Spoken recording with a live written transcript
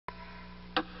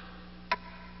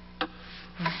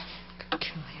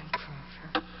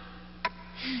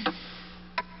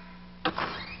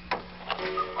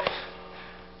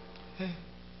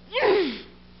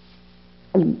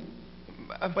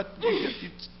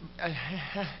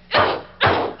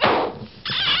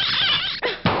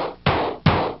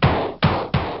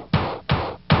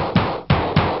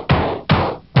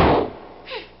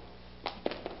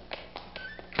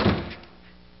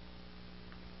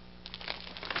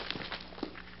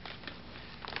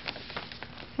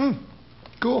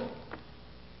Cool.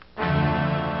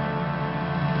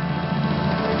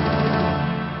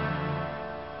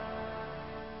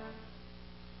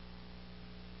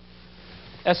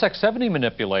 SX-70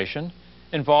 manipulation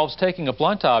involves taking a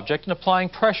blunt object and applying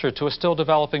pressure to a still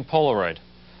developing Polaroid.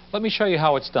 Let me show you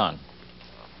how it's done.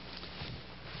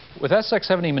 With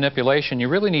SX-70 manipulation, you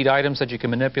really need items that you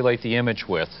can manipulate the image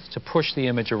with to push the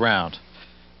image around.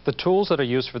 The tools that are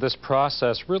used for this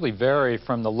process really vary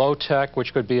from the low-tech,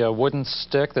 which could be a wooden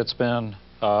stick that's been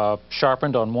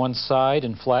sharpened on one side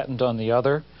and flattened on the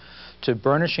other, to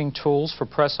burnishing tools for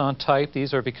press-on type.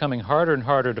 These are becoming harder and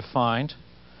harder to find.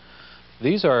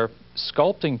 These are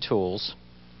sculpting tools,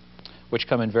 which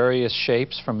come in various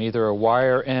shapes from either a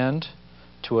wire end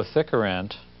to a thicker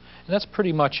end, and that's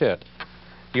pretty much it.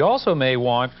 You also may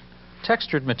want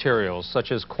textured materials,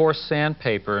 such as coarse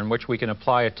sandpaper, in which we can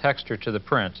apply a texture to the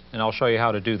print, and I'll show you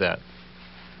how to do that.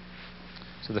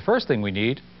 So the first thing we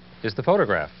need is the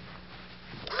photograph.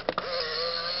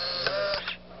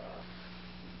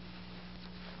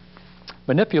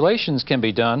 Manipulations can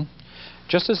be done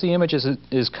just as the image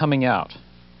is coming out.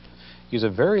 Use a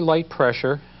very light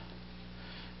pressure.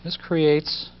 This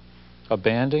creates a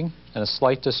banding and a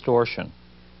slight distortion.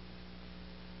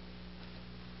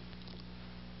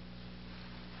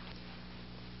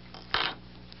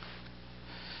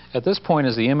 At this point,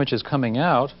 as the image is coming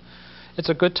out, it's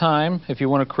a good time, if you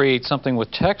want to create something with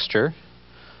texture,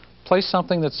 place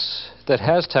something that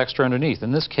has texture underneath,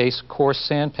 in this case, coarse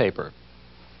sandpaper.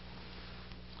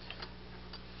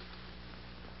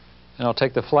 And I'll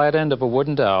take the flat end of a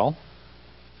wooden dowel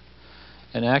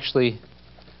and actually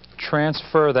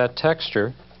transfer that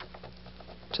texture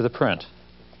to the print.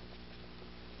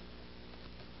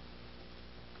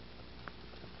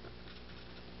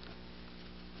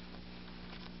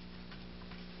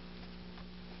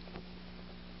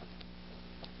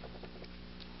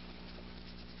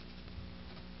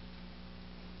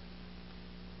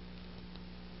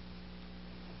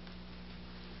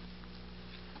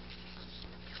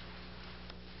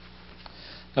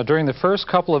 Now, during the first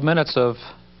couple of minutes of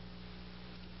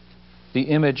the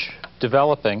image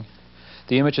developing,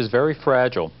 the image is very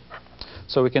fragile.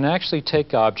 So we can actually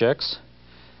take objects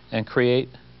and create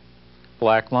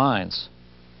black lines.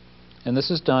 And this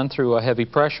is done through a heavy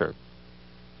pressure.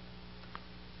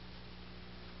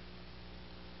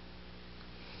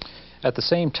 At the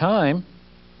same time,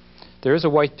 there is a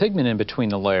white pigment in between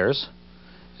the layers,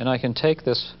 and I can take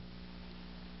this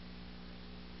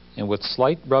and with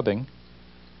slight rubbing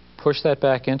push that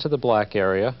back into the black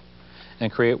area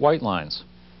and create white lines.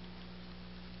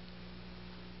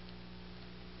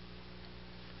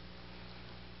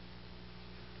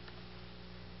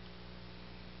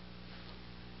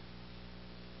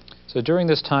 So during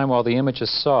this time, while the image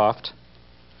is soft,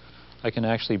 I can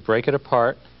actually break it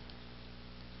apart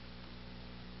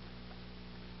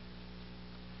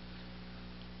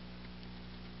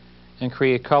and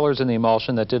create colors in the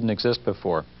emulsion that didn't exist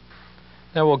before.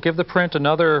 Now we'll give the print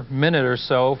another minute or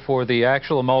so for the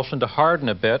actual emulsion to harden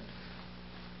a bit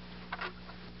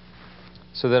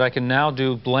so that I can now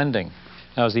do blending.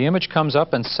 Now as the image comes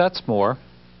up and sets more,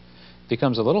 it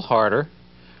becomes a little harder,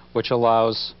 which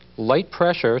allows light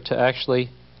pressure to actually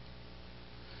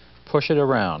push it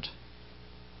around.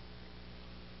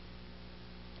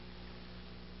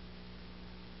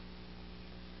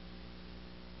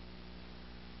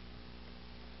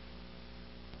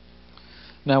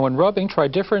 Now when rubbing, try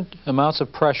different amounts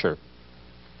of pressure,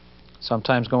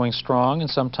 sometimes going strong and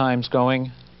sometimes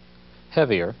going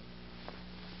heavier.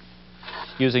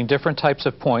 Using different types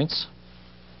of points,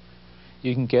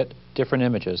 you can get different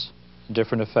images,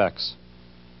 different effects.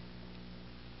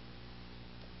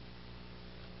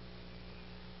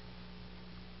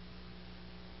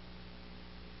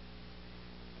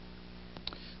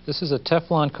 This is a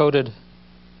Teflon-coated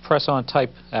press-on type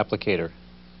applicator,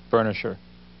 burnisher.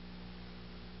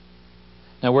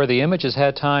 Now where the image has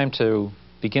had time to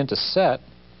begin to set,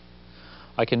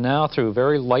 I can now, through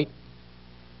very light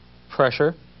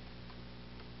pressure,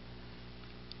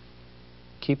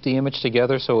 keep the image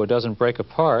together so it doesn't break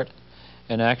apart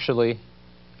and actually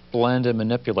blend and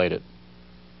manipulate it.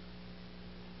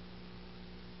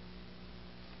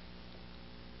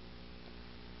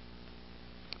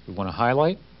 If we want to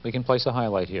highlight, we can place a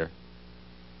highlight here.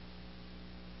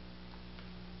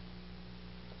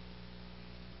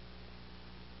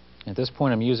 At this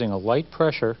point, I'm using a light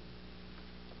pressure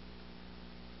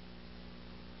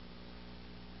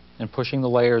and pushing the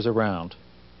layers around.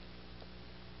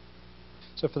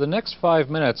 So for the next 5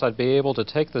 minutes, I'd be able to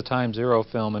take the time zero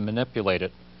film and manipulate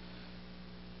it.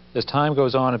 As time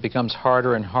goes on, it becomes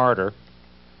harder and harder,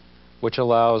 which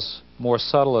allows more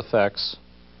subtle effects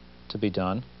to be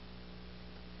done.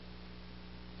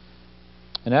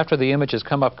 And after the image has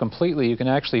come up completely, you can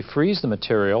actually freeze the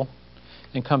material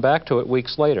and come back to it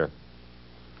weeks later.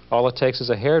 All it takes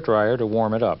is a hairdryer to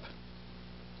warm it up.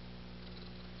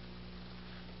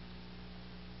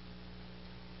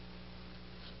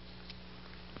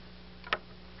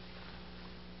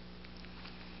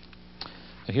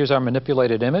 And here's our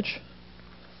manipulated image,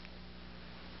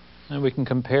 and we can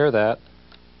compare that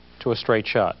to a straight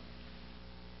shot.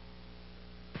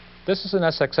 This is an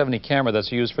SX-70 camera that's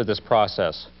used for this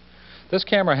process. This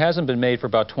camera hasn't been made for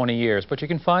about 20 years, but you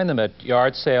can find them at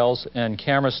yard sales and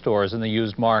camera stores in the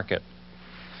used market.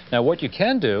 Now what you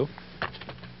can do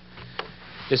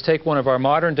is take one of our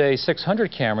modern-day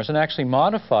 600 cameras and actually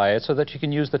modify it so that you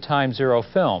can use the time zero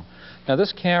film. Now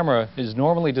this camera is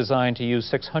normally designed to use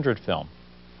 600 film.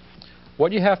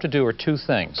 What you have to do are two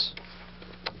things.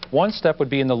 One step would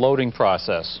be in the loading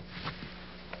process.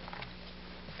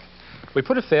 We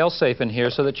put a fail-safe in here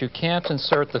so that you can't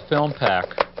insert the film pack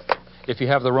if you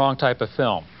have the wrong type of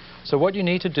film. So what you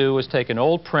need to do is take an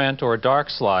old print or a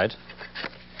dark slide,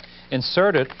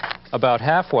 insert it about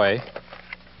halfway,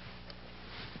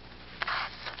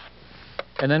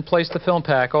 and then place the film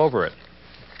pack over it.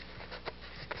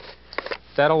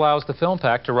 That allows the film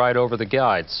pack to ride over the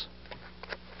guides.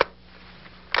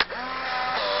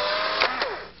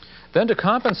 Then to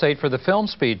compensate for the film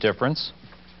speed difference,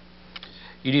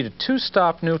 you need a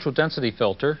 2-stop neutral density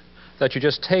filter that you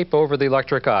just tape over the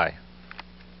electric eye.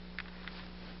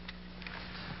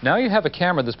 Now you have a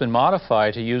camera that's been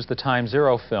modified to use the time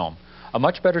zero film, a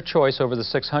much better choice over the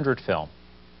 600 film.